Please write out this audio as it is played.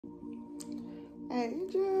Hey,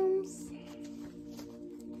 Gems.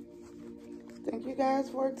 Thank you guys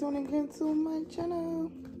for tuning into my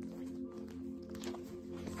channel.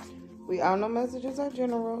 We all know messages are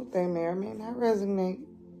general. They may or may not resonate.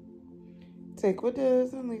 Take what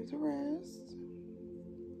does and leave the rest.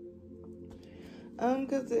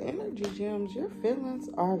 Because the energy, Gems, your feelings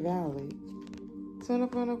are valid. 10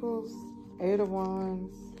 of Pentacles, 8 of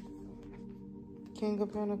Wands, King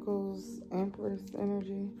of Pentacles, Empress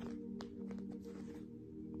energy.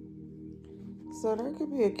 So there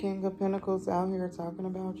could be a King of Pentacles out here talking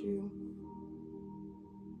about you.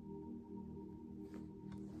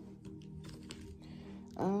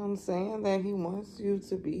 Saying that he wants you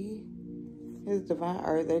to be his divine,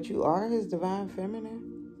 or that you are his divine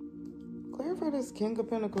feminine. Clarify this King of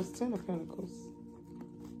Pentacles, 10 of Pentacles.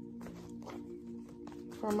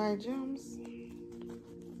 For my gems.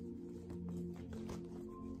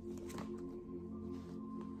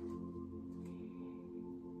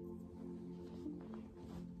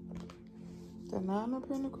 The 9 of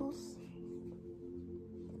Pentacles.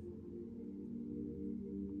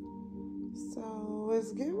 So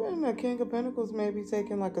it's giving a King of Pentacles maybe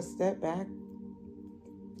taking like a step back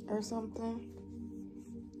or something.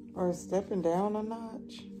 Or stepping down a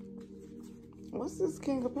notch. What's this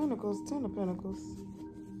King of Pentacles, 10 of Pentacles?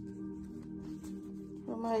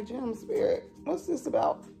 For my gem spirit. What's this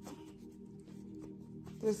about?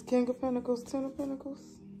 This King of Pentacles, 10 of Pentacles?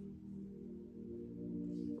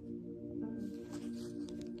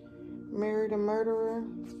 Married a murderer,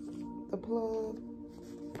 the plug,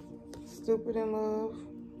 stupid in love.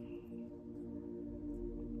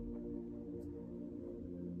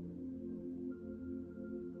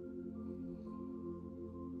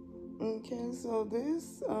 Okay, so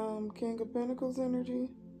this King of Pentacles energy,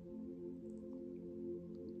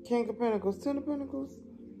 King of Pentacles, 10 of Pentacles,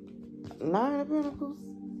 9 of Pentacles,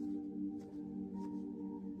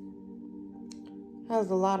 has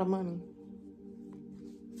a lot of money.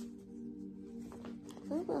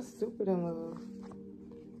 What about stupid in love?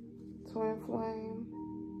 Twin flame.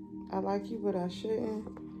 I like you, but I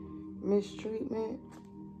shouldn't. Mistreatment.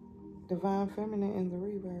 Divine feminine in the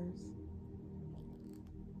reverse.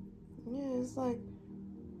 Yeah, it's like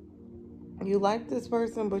you like this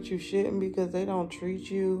person, but you shouldn't because they don't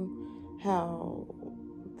treat you how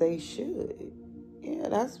they should.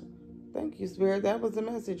 Yeah, thank you, Spirit. That was the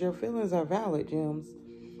message. Your feelings are valid, Gems.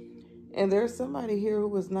 And there's somebody here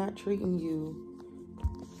who is not treating you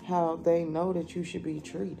how they know that you should be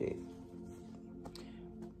treated.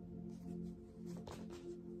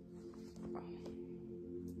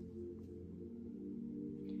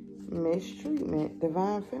 Mistreatment,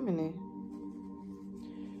 divine feminine.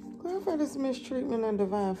 Clarify this mistreatment and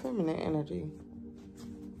divine feminine energy.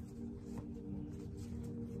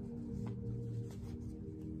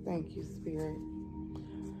 Thank you, Spirit.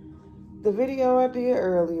 The video I did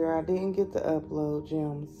earlier, I didn't get to upload,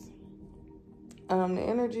 Gems. The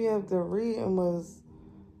energy of the reading was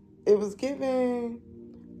giving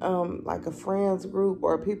like a friends group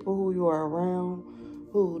or people who you are around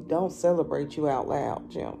who don't celebrate you out loud,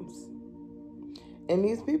 Gems. And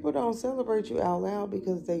these people don't celebrate you out loud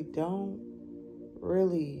because they don't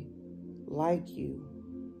really like you.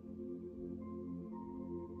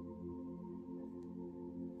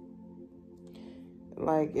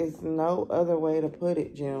 Like, it's no other way to put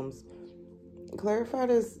it, Gems. Clarify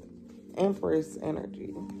this Empress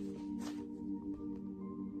energy.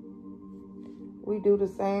 We do the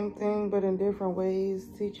same thing, but in different ways.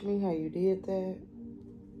 Teach me how you did that.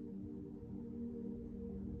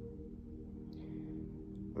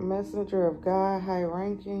 Messenger of God, high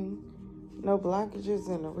ranking. No blockages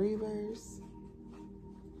in the reverse.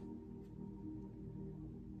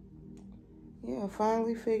 Yeah,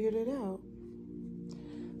 finally figured it out.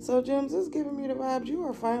 So, Gems, it's giving me the vibes. You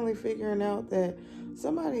are finally figuring out that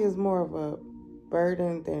somebody is more of a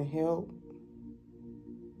burden than help.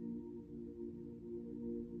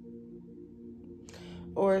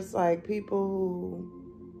 Or it's like people who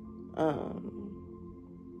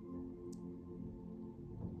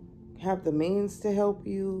have the means to help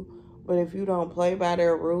you, but if you don't play by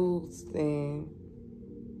their rules, then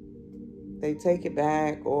they take it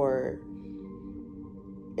back. Or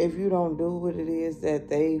if you don't do what it is that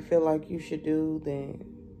they feel like you should do, then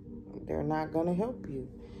they're not going to help you.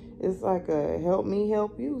 It's like a help me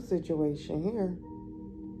help you situation here.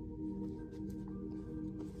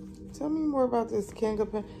 Tell me more about this King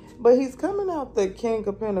of Pentacles. But he's coming out the King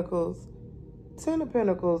of Pentacles, 10 of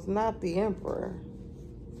Pentacles, not the Emperor.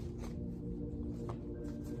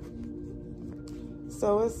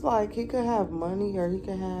 So it's like he could have money or he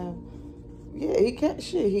could have, yeah,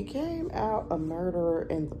 he came out a murderer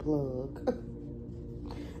in the plug.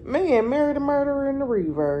 Man, married a murderer in the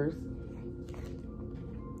reverse.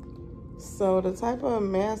 So the type of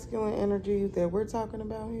masculine energy that we're talking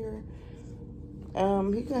about here,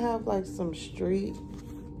 he could have like some street,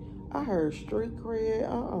 I heard street cred,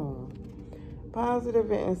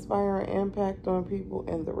 positive and inspiring impact on people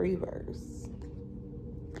in the reverse.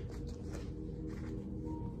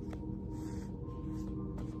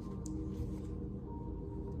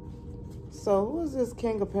 So who is this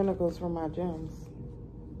King of Pentacles for my gems?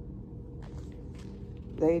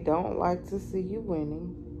 They don't like to see you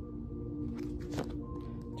winning.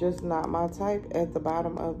 Just not my type at the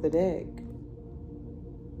bottom of the deck.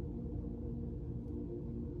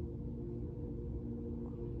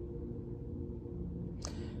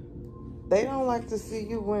 They don't like to see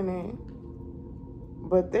you winning.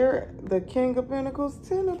 But they're the King of Pentacles,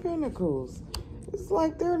 10 of Pentacles. It's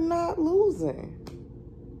like they're not losing.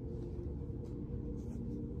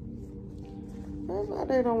 Clarify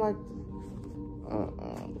they don't like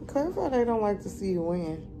clarify they don't like to see you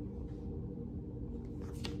win.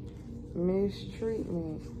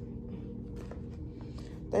 Mistreatment.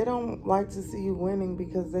 They don't like to see you winning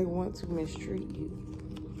because they want to mistreat you.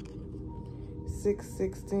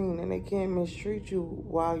 616, and they can't mistreat you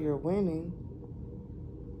while you're winning.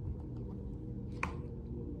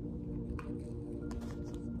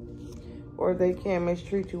 Or they can't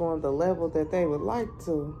mistreat you on the level that they would like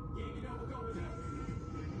to.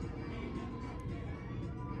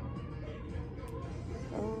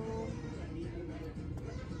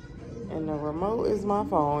 And the remote is my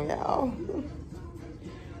phone, y'all.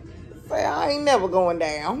 Say, I ain't never going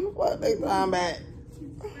down. What they talking about?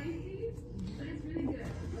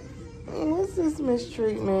 What's this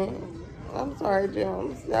mistreatment? I'm sorry,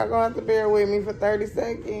 Gems. Y'all gonna have to bear with me for 30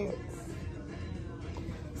 seconds.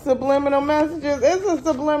 Subliminal messages. It's a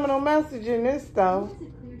subliminal message in this stuff.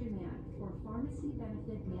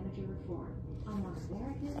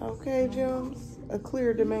 Okay, Gems. A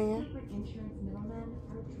clear demand.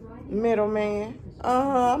 Middleman.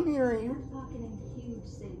 I'm hearing you.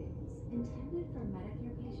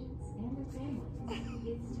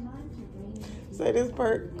 Say this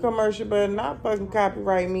commercial, but not fucking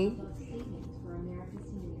copyright me.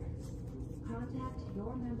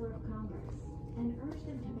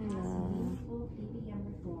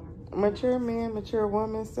 Mature man, mature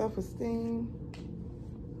woman, self-esteem,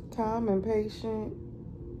 calm and patient,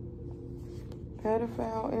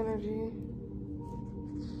 pedophile energy.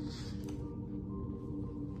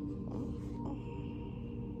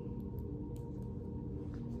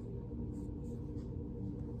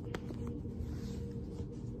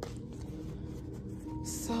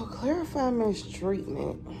 So clarify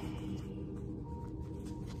mistreatment.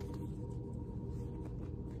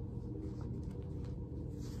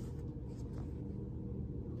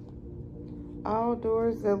 All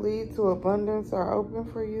doors that lead to abundance are open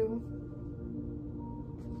for you.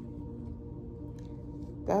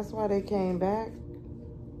 That's why they came back.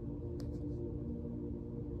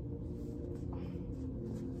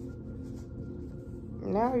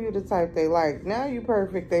 Now you're the type they like. Now you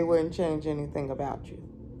perfect. They wouldn't change anything about you.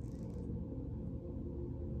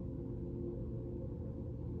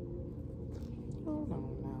 Hold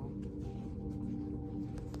on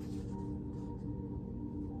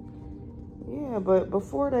now. Yeah, but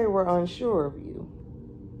before they were unsure of you.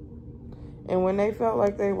 And when they felt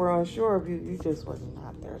like they were unsure of you, you just were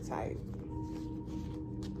not their type.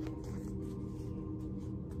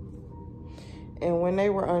 And when they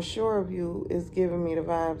were unsure of you, it's giving me the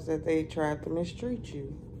vibes that they tried to mistreat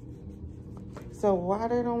you. So why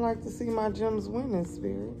they don't like to see my gems winning,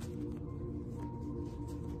 Spirit?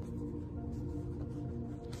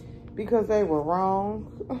 Because they were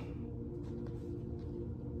wrong.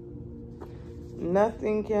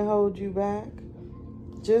 Nothing can hold you back.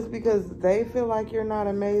 Just because they feel like you're not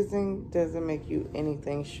amazing doesn't make you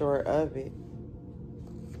anything short of it.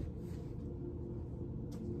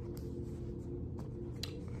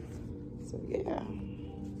 So yeah.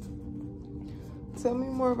 Tell me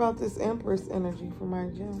more about this Empress energy for my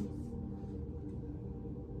gem.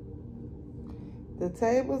 The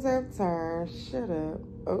tables have turned. Shut up.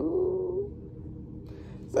 Oh.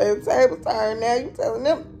 So the tables turned. Now you telling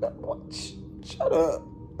them, shut up.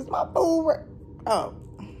 It's my food. Oh.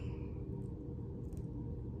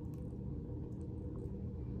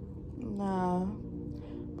 Nah.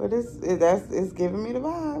 But it's giving me the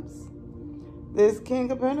vibes. This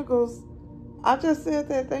King of Pentacles, I just said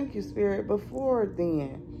that, thank you, Spirit, before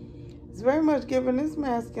then. It's very much giving this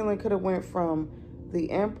masculine could have went from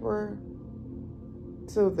the Emperor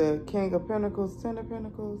to the King of Pentacles, 10 of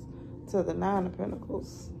Pentacles, to the 9 of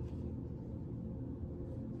Pentacles.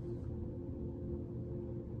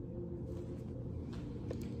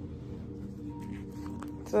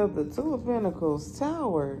 So the Two of Pentacles,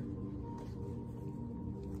 Tower.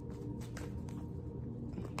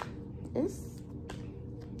 It's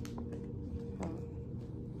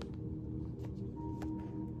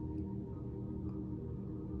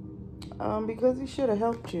because he should have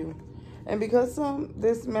helped you. And because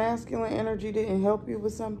this masculine energy didn't help you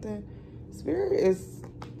with something, Spirit is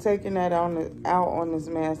taking that out on this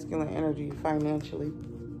masculine energy financially.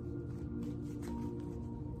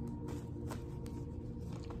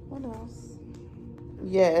 What else?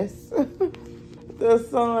 Yes. The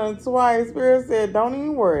Sun twice. Spirit said, don't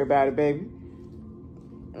even worry about it, baby.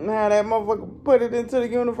 Now that motherfucker put it into the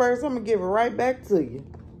universe, I'm going to give it right back to you.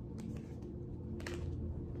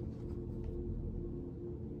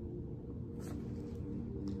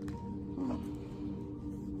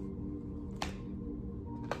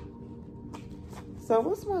 So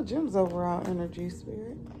what's my gem's overall energy,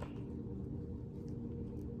 Spirit?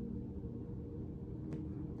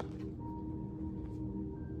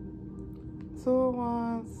 Two of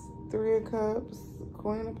Wands, Three of Cups,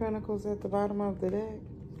 Queen of Pentacles at the bottom of the deck.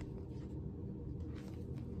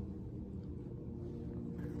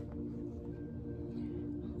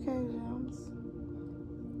 Okay, gems.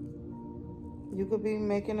 You could be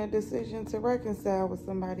making a decision to reconcile with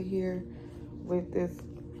somebody here with this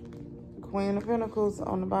Queen of Pentacles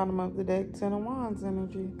on the bottom of the deck, Ten of Wands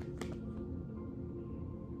energy.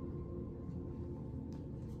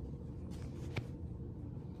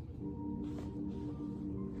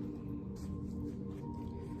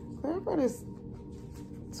 Clarify this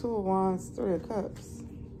Two of Wands, Three of Cups.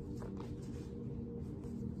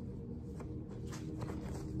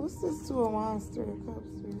 What's this Two of Wands, Three of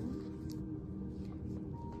Cups here?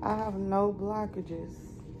 I have no blockages.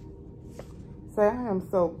 Say, I am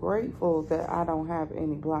so grateful that I don't have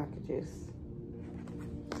any blockages.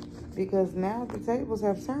 Because now the tables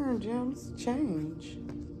have turned, gems. Change.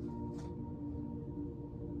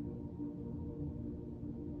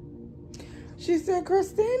 She said,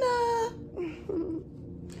 Christina.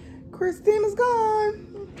 Christina's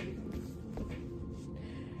gone.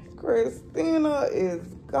 Christina is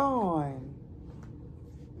gone.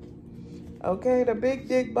 Okay, the big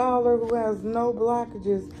dick baller who has no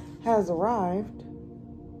blockages has arrived.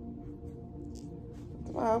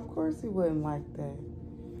 Well, of course he wouldn't like that.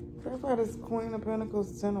 Clarify this Queen of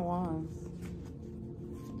Pentacles, Ten of Wands.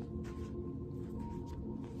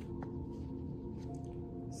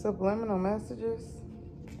 Subliminal messages.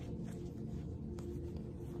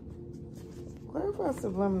 Clarify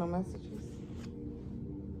subliminal messages.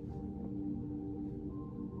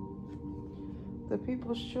 The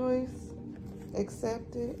people's choice.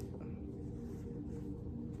 Accepted.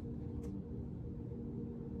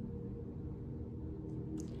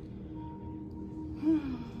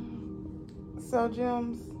 So,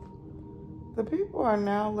 gems, the people are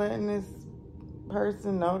now letting this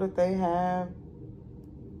person know that they have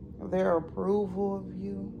their approval of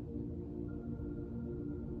you.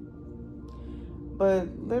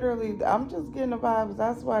 But literally, I'm just getting the vibes.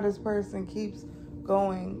 That's why this person keeps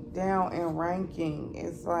going down in ranking.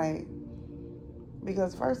 It's like,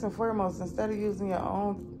 because first and foremost, instead of using your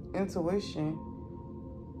own intuition,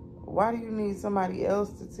 why do you need somebody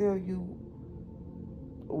else to tell you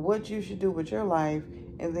what you should do with your life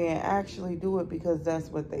and then actually do it because that's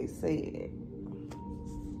what they said?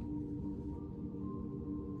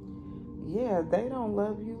 Yeah, they don't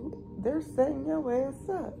love you. They're setting your ass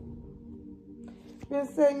up. Been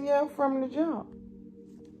setting you up from the jump.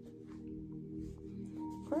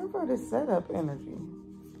 Clarify this setup energy.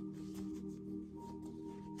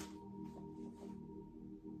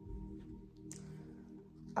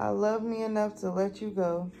 I love me enough to let you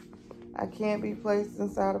go. I can't be placed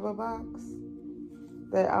inside of a box.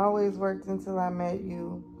 That always worked until I met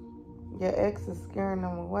you. Your ex is scaring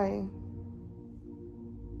them away.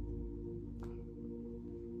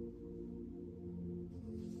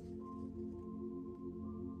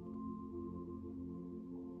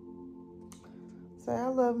 Say, I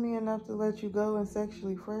love me enough to let you go and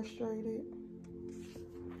sexually frustrated.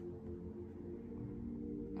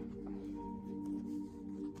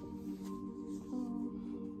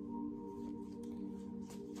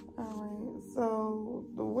 Alright, so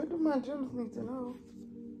what do my gems need to know?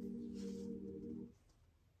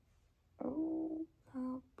 Oh,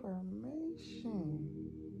 confirmation.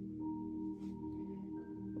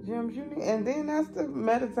 Gems, you need, and then that's the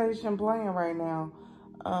meditation playing right now.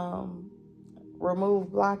 Remove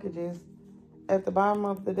blockages. At the bottom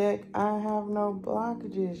of the deck, I have no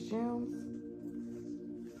blockages, gems.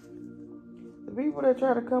 The people that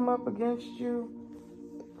try to come up against you,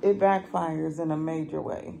 it backfires in a major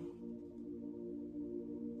way.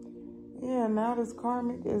 Yeah, now this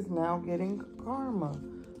karmic is now getting karma.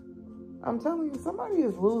 I'm telling you, somebody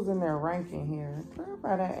is losing their ranking here.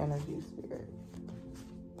 Clarify that energy, spirit.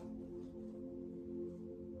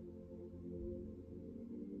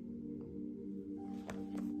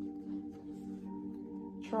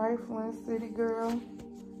 Trifling city girl.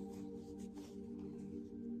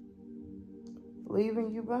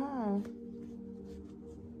 Leaving you behind.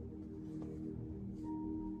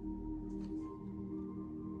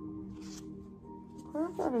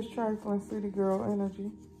 Clarify this trifling city girl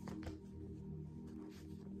energy.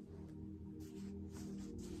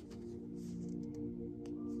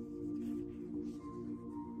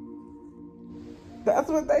 That's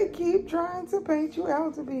what they keep trying to paint you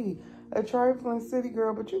out to be. A trifling city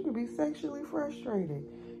girl, but you could be sexually frustrated.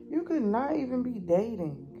 You could not even be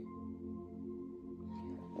dating.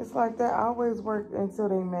 It's like that always worked until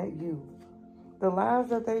they met you. The lies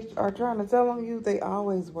that they are trying to tell on you, they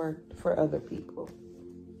always worked for other people.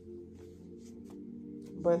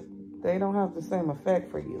 But they don't have the same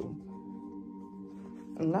effect for you.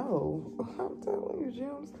 No. I'm telling you,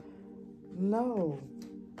 Gems. No.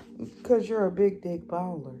 Because you're a big dick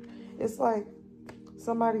baller. It's like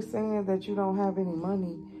somebody saying that you don't have any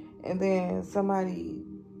money, and then somebody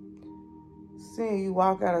seeing you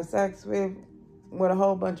walk out of Saks Fifth with a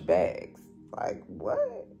whole bunch of bags. Like,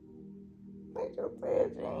 what? They just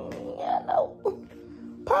said, Genie, I know.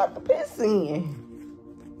 Pop the piss in.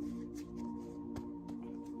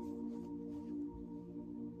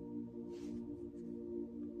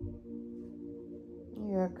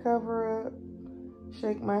 Yeah, cover up.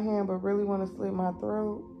 Shake my hand, but really want to slit my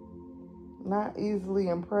throat. Not easily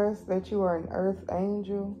impressed that you are an earth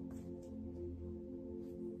angel.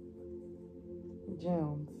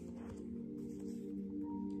 Gems.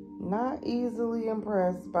 Not easily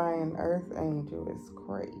impressed by an earth angel is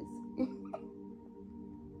crazy.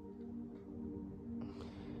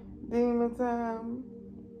 Demon time.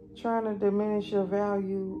 Trying to diminish your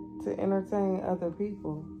value to entertain other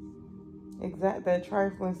people. Exact that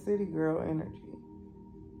trifling city girl energy.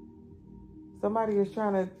 Somebody is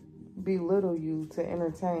trying to belittle you to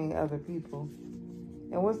entertain other people.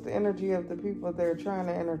 And what's the energy of the people they're trying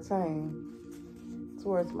to entertain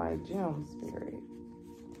towards my gem spirit?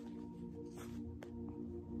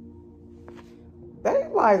 They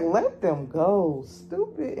like, let them go.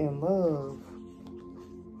 Stupid in love.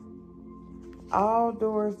 All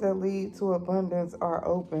doors that lead to abundance are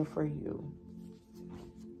open for you.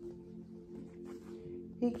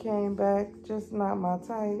 He came back, just not my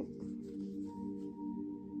type.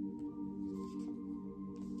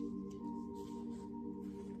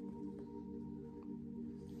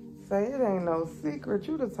 Say it ain't no secret.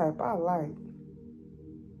 You the type I like.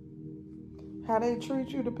 How they treat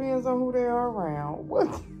you depends on who they are around.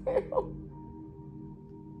 What the hell?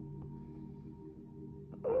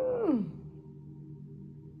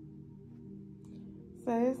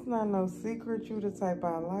 Say it's not no secret. You the type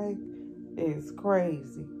I like. It's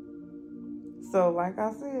crazy. So like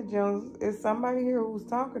I said, Jones, it's somebody here who's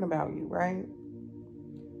talking about you, right?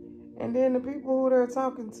 And then the people who they're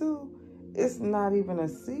talking to, it's not even a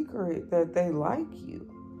secret that they like you.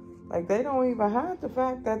 Like, they don't even hide the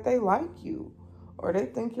fact that they like you or they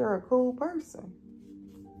think you're a cool person.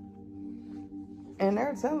 And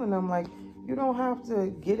they're telling them, like, you don't have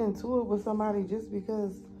to get into it with somebody just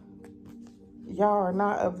because y'all are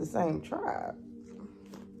not of the same tribe.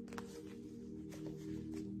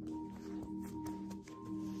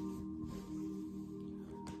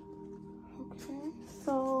 Okay,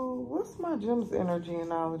 so what's my gem's energy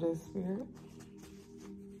in all of this, spirit?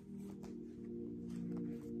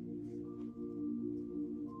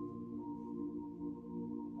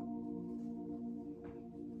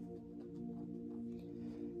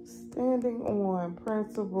 Standing on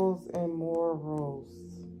principles and morals.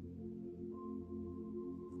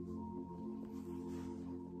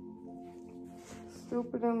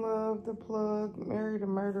 Stupid in love, the plug, married a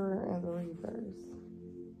murderer, and the reverse.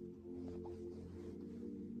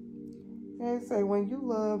 They say when you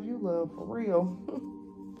love for real.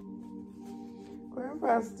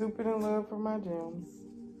 Clarify stupid in love for my gems.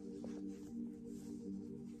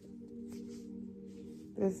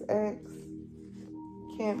 This ex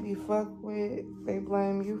can't be fucked with. They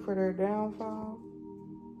blame you for their downfall.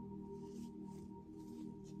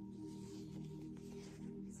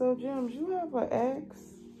 So, Gems, you have an ex?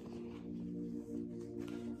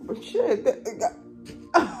 But shit,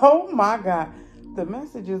 oh my God. The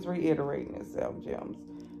message is reiterating itself, Gems.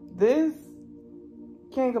 This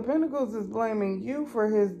King of Pentacles is blaming you for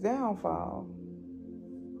his downfall.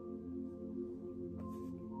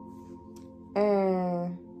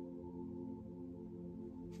 And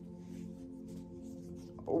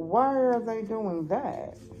why are they doing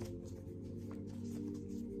that?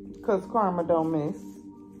 Because karma don't miss.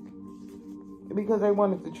 Because they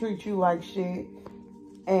wanted to treat you like shit.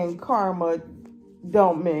 And karma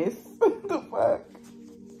don't miss. What the fuck?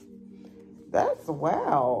 That's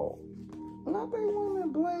wow. Now they want to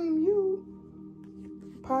blame you.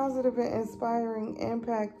 Positive and inspiring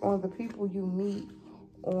impact on the people you meet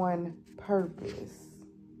on purpose.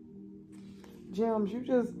 Gems, you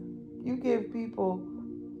give people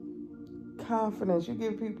confidence. You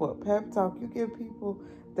give people a pep talk. You give people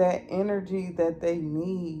that energy that they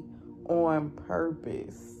need on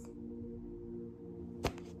purpose.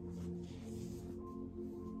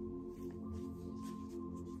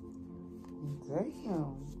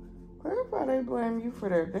 Damn. Clarify they blame you for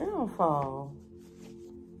their downfall.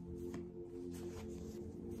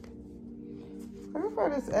 Clarify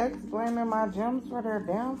this ex blaming my gems for their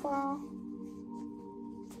downfall.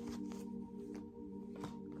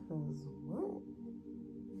 Because what?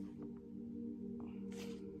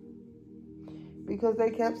 Because they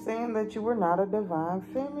kept saying that you were not a divine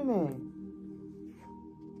feminine.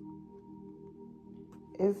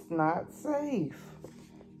 It's not safe.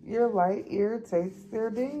 Your light irritates their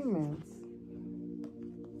demons.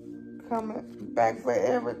 Coming back for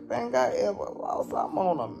everything I ever lost. I'm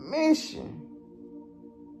on a mission.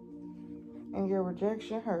 And your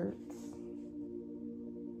rejection hurts.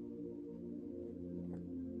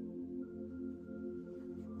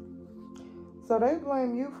 So they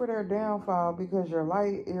blame you for their downfall because your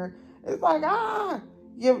light, it's like,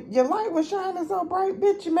 your light was shining so bright,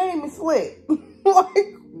 bitch, you made me slip.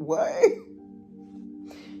 Like, what?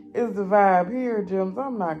 It's the vibe here, Gems.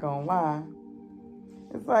 I'm not gonna lie.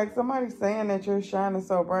 It's like somebody saying that you're shining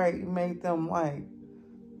so bright, you made them like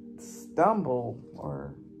stumble,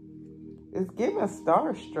 or it's giving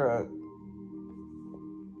starstruck.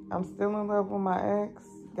 I'm still in love with my ex.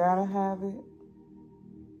 Gotta have it.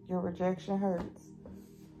 Your rejection hurts.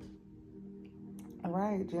 All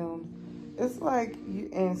right, Gems. It's like you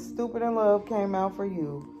and Stupid in Love came out for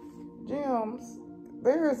you. Gems,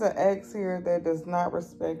 there is an ex here that does not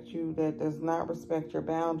respect you, that does not respect your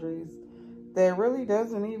boundaries, that really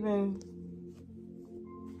doesn't even...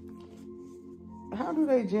 How do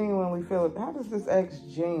they genuinely feel? How does this ex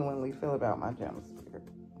genuinely feel about my Gem spirit?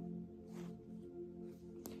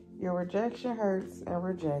 Your rejection hurts and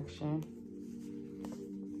rejection.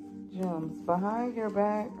 Gems, behind your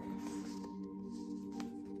back,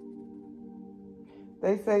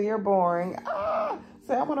 they say you're boring.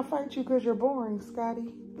 Say, I want to fight you because you're boring,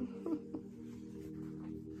 Scotty.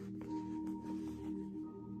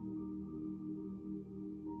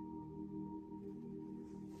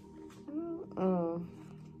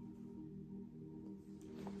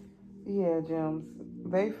 Yeah, Gems.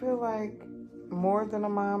 They feel like more than a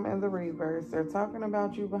mom in the reverse. They're talking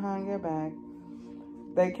about you behind your back.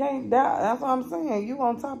 They can't doubt. That's what I'm saying. You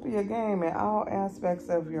on top of your game in all aspects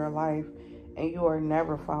of your life, and you are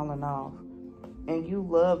never falling off. And you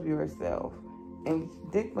love yourself. And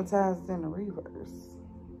stigmatized in the reverse.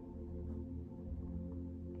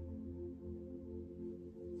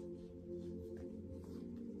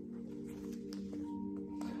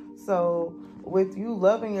 So, with you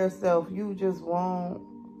loving yourself, you just won't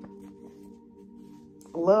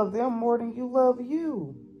love them more than you love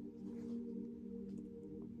you.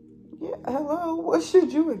 Yeah, hello, what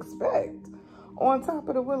should you expect? On top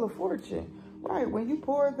of the Wheel of Fortune. Right, when you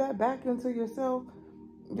pour that back into yourself,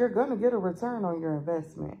 you're going to get a return on your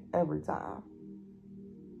investment every time.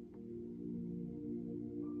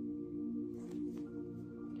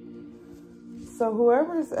 So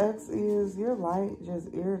whoever's ex is, your light just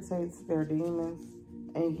irritates their demons.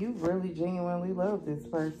 And you really genuinely love this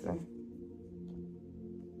person.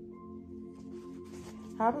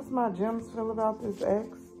 How does my gems feel about this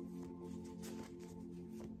ex?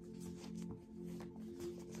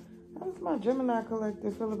 How does my Gemini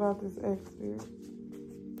collective feel about this ex, Spirit?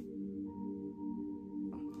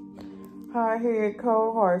 High head,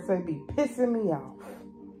 cold heart say be pissing me off.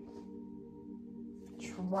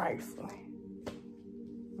 Trifling.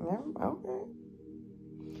 Yeah, okay.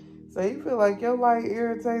 So you feel like your light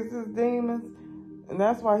irritates his demons, and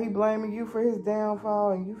that's why he blaming you for his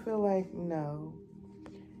downfall, and you feel like, no.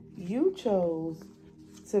 You chose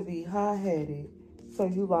to be high-headed, so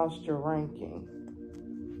you lost your ranking.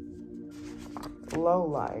 Low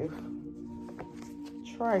life.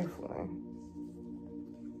 Trifling.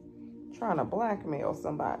 Trying to blackmail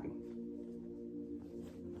somebody.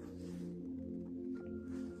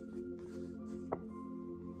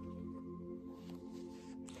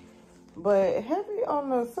 But heavy on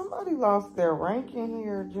the, somebody lost their ranking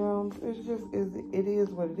here, Gems. It's just, it is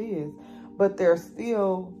what it is. but they're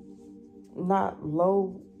still not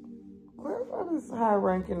low. Clarify this high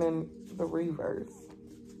ranking in the reverse.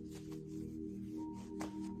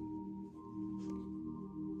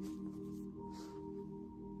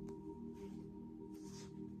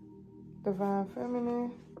 Divine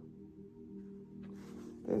Feminine.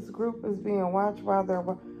 This group is being watched while they're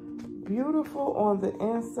beautiful on the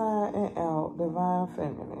inside and out. Divine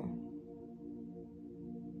Feminine.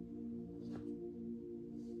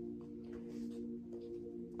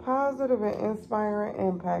 Positive and inspiring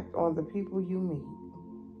impact on the people you meet.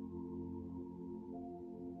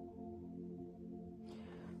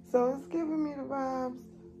 So it's giving me the vibes.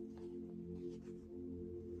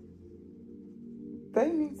 They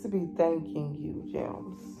need to be thanking you,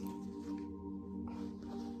 gems.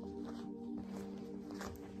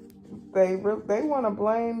 They want to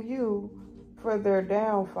blame you for their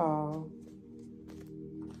downfall,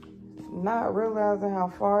 not realizing how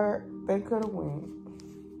far they could have went.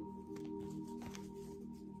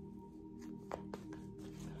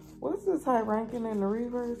 What's this high ranking in the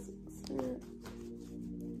reverse, Spirit?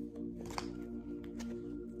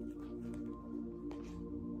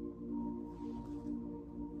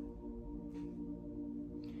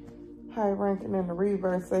 High ranking in the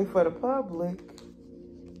reverse, say for the public.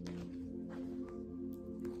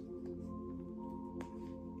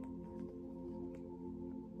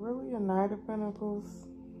 Really, a Knight of Pentacles.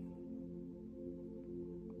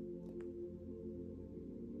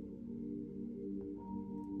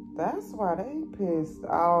 That's why they pissed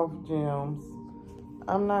off, gems.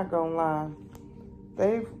 I'm not gonna lie.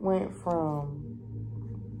 They've went from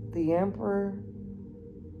the Emperor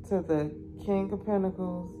to the King of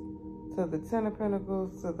Pentacles to the Ten of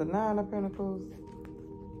Pentacles to the Nine of Pentacles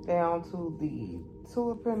down to the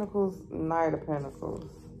Two of Pentacles, Knight of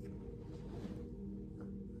Pentacles.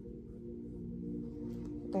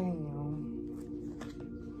 Damn.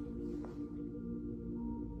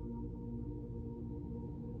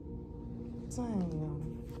 Damn.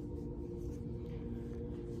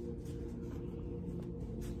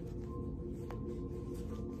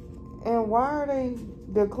 And why are they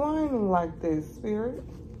declining like this, Spirit?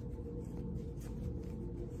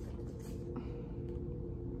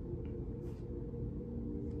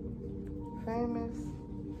 Famous.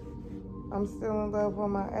 I'm still in love with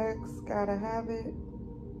my ex. Gotta have it.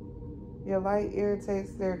 Your light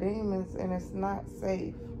irritates their demons and it's not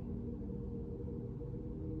safe.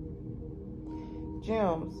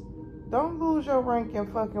 Gems, don't lose your ranking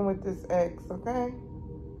fucking with this ex, okay?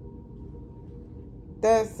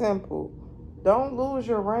 That's simple. Don't lose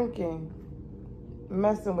your ranking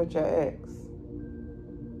messing with your ex.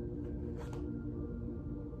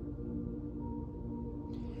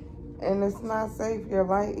 And it's not safe. Your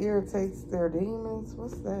light irritates their demons.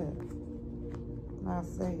 What's that? Not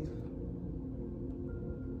safe.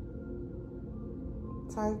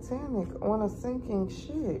 Titanic on a sinking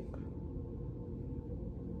ship.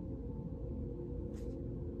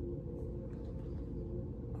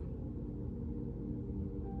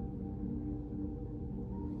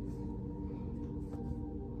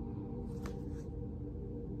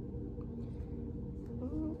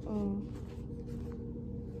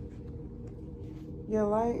 Your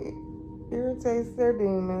light irritates their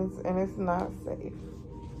demons and it's not safe.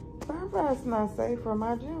 Clarify it's not safe for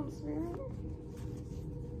my gem, Spirit.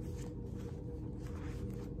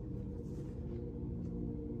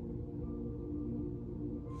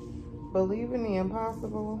 Believe in the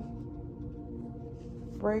impossible.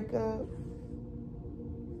 Breakup.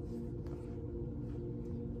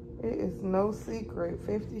 It is no secret.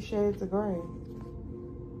 50 Shades of Grey.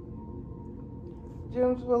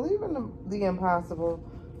 Gems, believe in the impossible.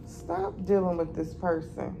 Stop dealing with this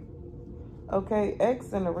person. Okay,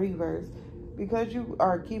 X in the reverse. Because you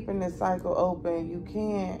are keeping this cycle open, you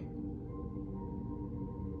can't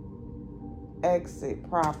exit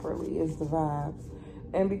properly is the vibes.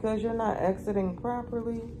 And because you're not exiting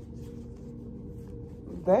properly,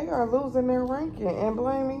 they are losing their ranking and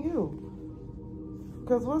blaming you.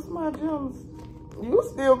 Because what's my gems? You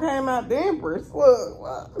still came out the Empress. Look,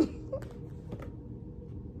 what?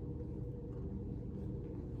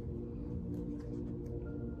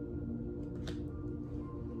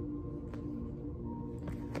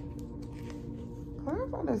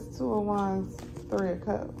 Clarify this Two of Wands, Three of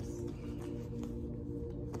Cups.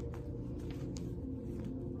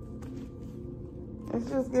 It's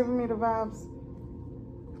just giving me the vibes.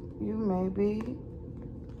 You may be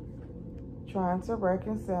trying to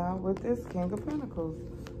reconcile with this King of Pentacles.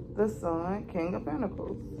 The Sun, King of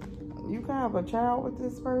Pentacles. You can have a child with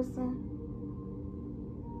this person.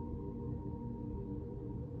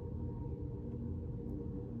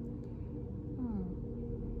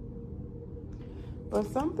 But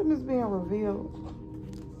something is being revealed.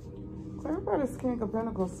 Clear by this King of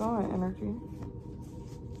Pentacles Sun energy.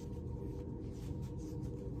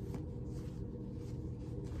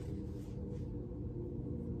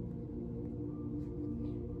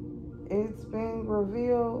 It's being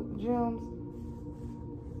revealed, Gems,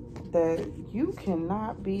 that you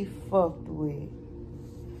cannot be fucked with.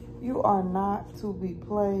 You are not to be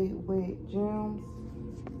played with, Gems.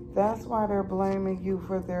 That's why they're blaming you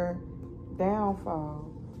for their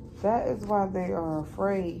downfall. That is why they are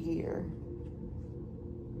afraid here.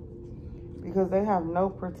 Because they have no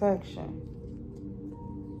protection.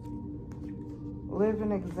 Live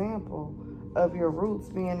an example of your roots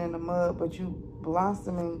being in the mud, but you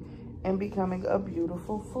blossoming and becoming a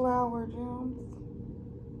beautiful flower, Gems.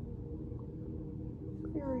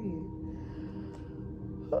 Period.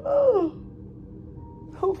 Oh,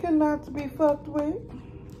 who cannot be fucked with?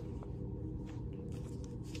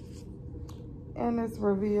 And it's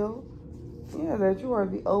revealed, yeah, that you are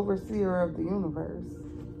the overseer of the universe.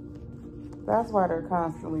 That's why they're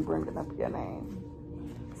constantly bringing up your name.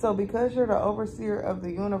 So because you're the overseer of the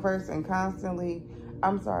universe and constantly,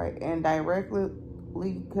 and directly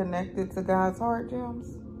connected to God's heart,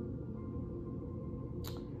 Gems,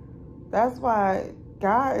 that's why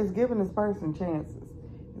God is giving this person chances.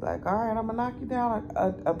 He's like, all right, I'm gonna knock you down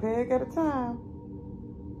a peg at a time.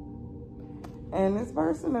 And this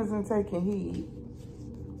person isn't taking heed.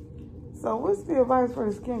 So what's the advice for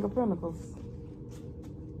this King of Pentacles?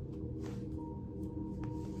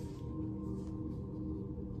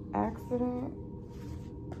 Accident.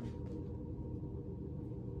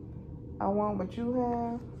 I want what you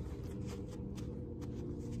have.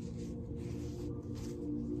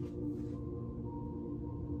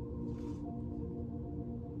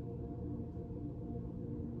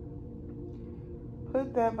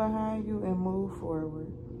 Put that behind you and move forward.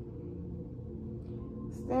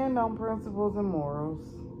 Stand on principles and morals.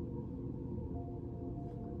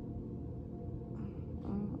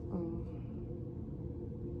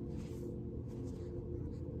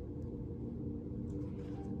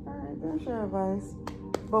 Alright, that's your advice.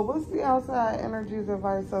 But what's the outside energy's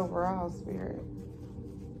advice overall, Spirit?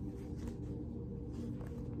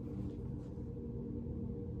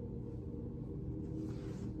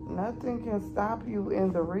 Nothing can stop you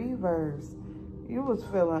in the reverse. You was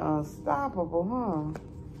feeling unstoppable, huh?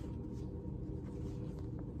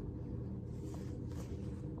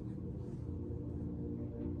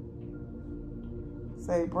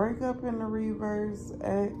 Say break up in the reverse,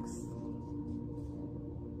 X.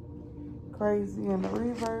 Crazy in the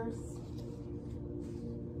reverse.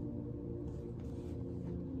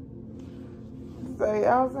 Say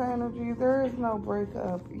outside energy, there is no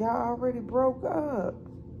breakup. Y'all already broke up.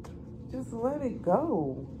 Just let it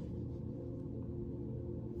go.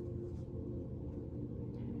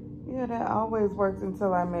 Yeah, that always worked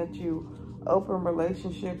until I met you. Open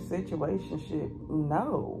relationship, situationship.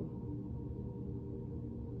 No.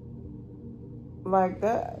 Like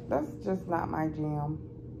that's just not my jam.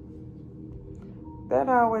 That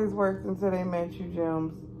always worked until they met you,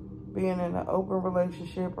 Gems. Being in an open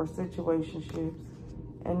relationship or situationships.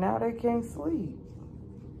 And now they can't sleep.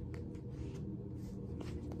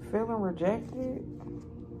 Feeling rejected.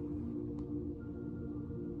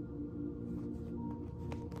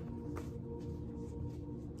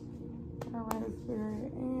 Alright,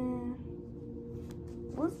 Spirit. And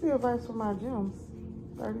what's the advice for my Gems?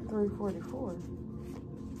 3344.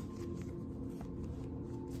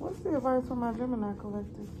 What's the advice for my Gemini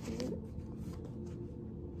collective, Spirit?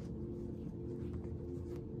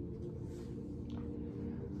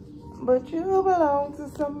 But you belong to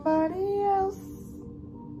somebody else.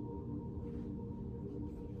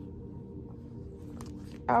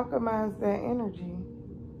 Alchemize that energy.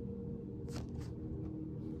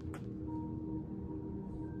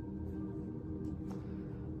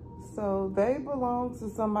 So they belong to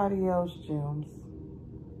somebody else, Gems.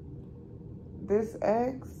 This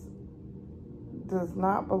ex does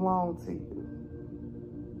not belong to you.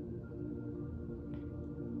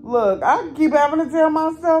 Look, I keep having to tell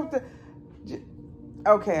myself that.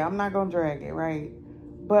 Okay, I'm not gonna drag it, right?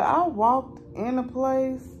 But I walked in a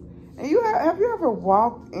place, and have you ever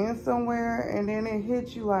walked in somewhere and then it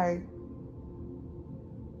hit you like,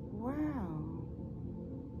 wow,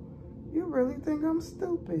 you really think I'm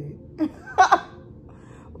stupid?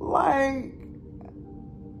 Like,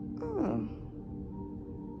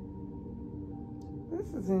 this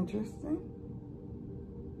is interesting.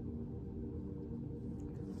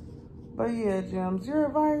 But yeah, Gems, your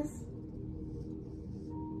advice,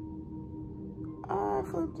 I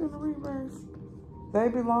flipped in the reverse. They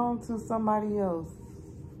belong to somebody else.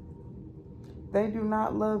 They do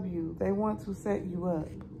not love you. They want to set you up.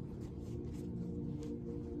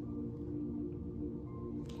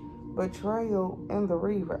 Betrayal in the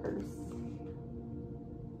reverse.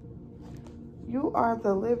 You are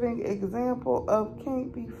the living example of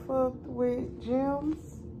can't be fucked with,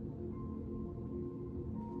 gems.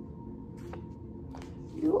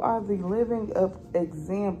 You are the living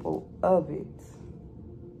example of it.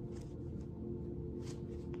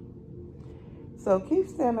 So keep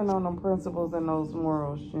standing on them principles and those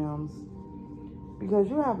morals, gems. Because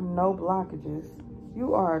you have no blockages.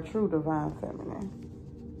 You are a true divine feminine.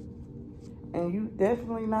 And you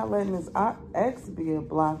definitely not letting this ex be a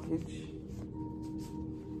blockage.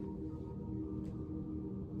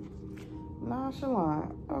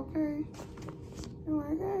 Nonchalant, okay? You're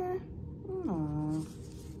like, no.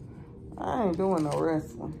 I ain't doing no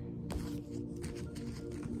wrestling.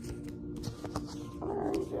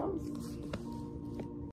 Alright, gems.